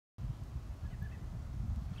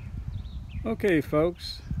Okay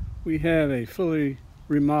folks, we have a fully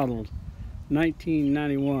remodeled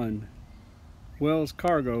 1991 Wells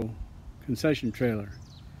Cargo concession trailer.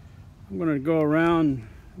 I'm going to go around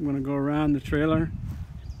the trailer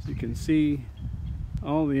so you can see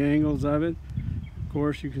all the angles of it. Of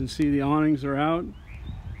course, you can see the awnings are out.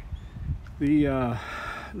 The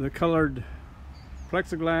colored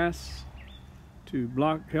plexiglass to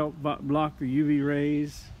help block the UV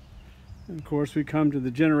rays. And of course, we come to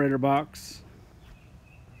the generator box.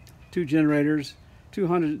 2 generators,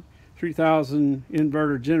 3,000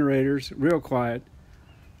 inverter generators, real quiet.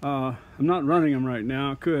 I'm not running them right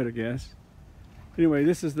now. I could, I guess. Anyway,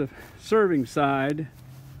 this is the serving side.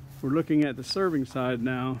 We're looking at the serving side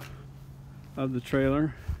now of the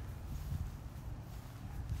trailer.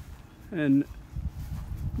 And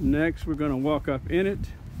next, we're going to walk up in it.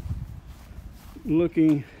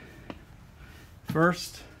 Looking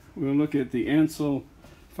first, we'll look at the Ansel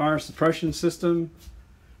fire suppression system.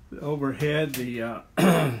 The overhead, the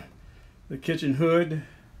kitchen hood,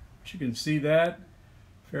 you can see that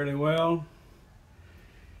fairly well.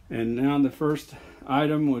 And now the first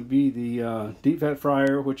item would be the deep fat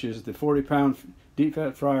fryer, which is the 40-pound deep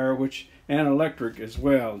fat fryer, and electric as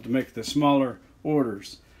well to make the smaller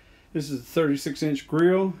orders. This is a 36-inch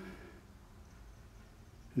grill.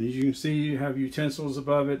 And as you can see, you have utensils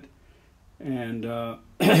above it. And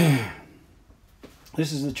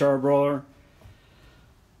this is the charbroiler.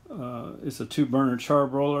 It's a 2-burner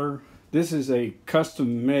charbroiler. This is a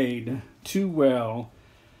custom-made 2-well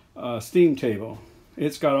steam table.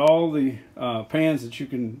 It's got all the pans that you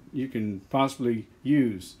can possibly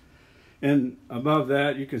use. And above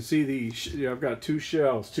that, you can see I've got 2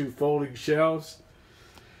 shelves, 2 folding shelves.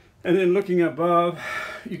 And then looking above,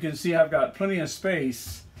 you can see I've got plenty of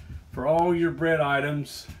space for all your bread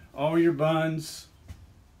items, all your buns,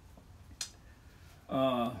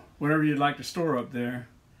 whatever you'd like to store up there.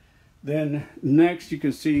 Then next, you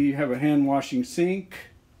can see you have a hand washing sink,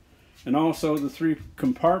 and also the 3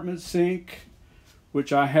 compartment sink,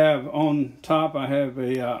 which I have on top. I have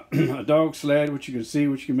a, a dog sled, which you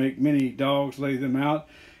can make many dogs lay them out.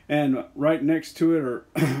 And right next to it, or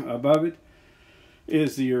above it,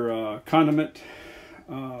 is your condiment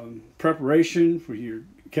preparation for your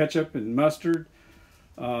ketchup and mustard.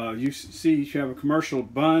 You see you have a commercial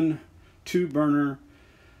bun, 2-burner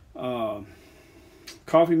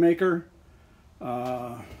coffee maker.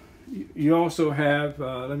 You also have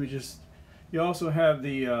you also have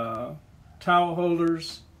the towel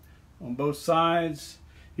holders on both sides.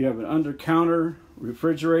 You have an under counter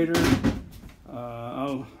refrigerator.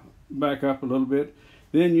 I'll back up a little bit.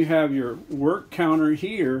 Then you have your work counter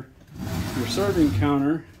here, your serving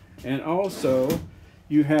counter, and also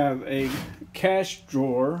you have a cash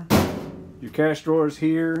drawer. Your cash drawer is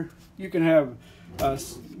here. You can have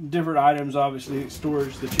different items, obviously,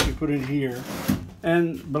 storage that you can put in here.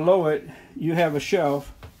 And below it, you have a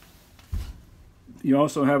shelf. You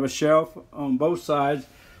also have a shelf on both sides,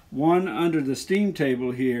 one under the steam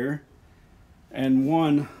table here, and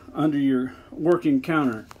one under your working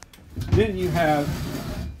counter. Then you have,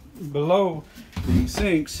 below the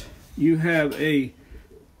sinks, you have a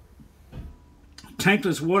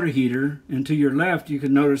tankless water heater, and to your left you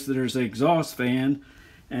can notice that there's an exhaust fan.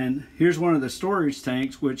 And here's one of the storage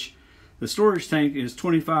tanks, which the storage tank is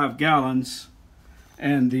 25 gallons,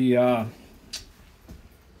 and the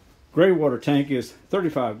gray water tank is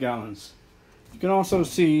 35 gallons. You can also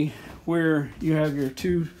see where you have your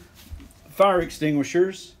 2 fire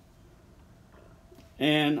extinguishers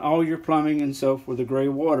and all your plumbing and so for the gray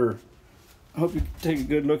water. I hope you take a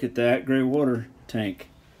good look at that gray water tank.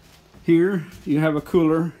 Here you have a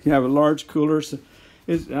cooler. You have a large cooler. So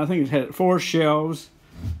I think it had 4 shelves.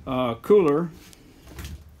 Cooler,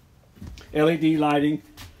 LED lighting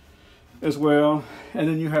as well, and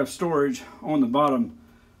then you have storage on the bottom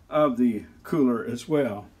of the cooler as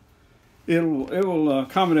well. It will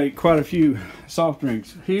accommodate quite a few soft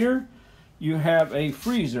drinks. Here you have a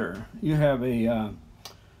freezer. You have a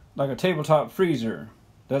like a tabletop freezer.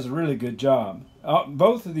 Does a really good job.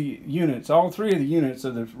 Both of the units, all 3 of the units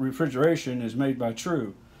of the refrigeration is made by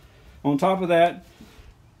True. On top of that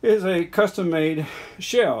is a custom-made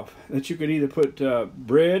shelf that you can either put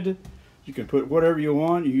bread, you can put whatever you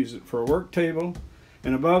want. You use it for a work table.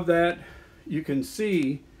 And above that, you can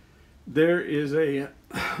see there is a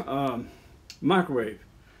microwave.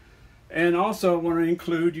 And also want to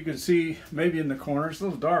include, you can see maybe in the corner, it's a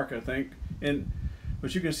little dark I think,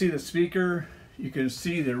 but you can see the speaker, you can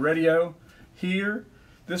see the radio here.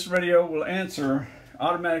 This radio will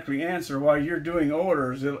automatically answer while you're doing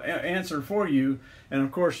orders. It'll answer for you, and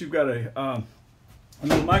of course you've got a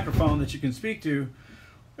little microphone that you can speak to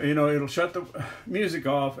you know, it'll shut the music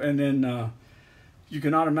off, and then you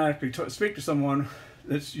can automatically speak to someone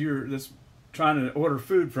that's trying to order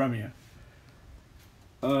food from you.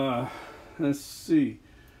 Let's see.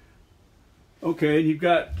 Okay, you've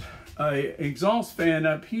got a exhaust fan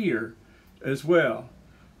up here as well.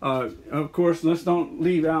 Of course, let's don't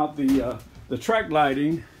leave out the track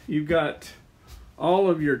lighting. You've got all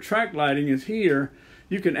of your track lighting is here.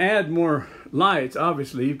 You can add more lights.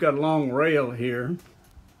 Obviously, you've got a long rail here,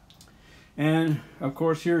 and of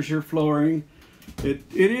course, here's your flooring. It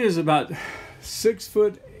is about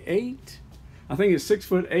 6'8". I think it's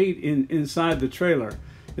 6'8" inside the trailer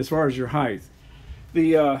as far as your height.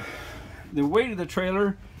 The weight of the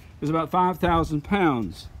trailer is about 5,000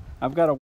 pounds. I've got a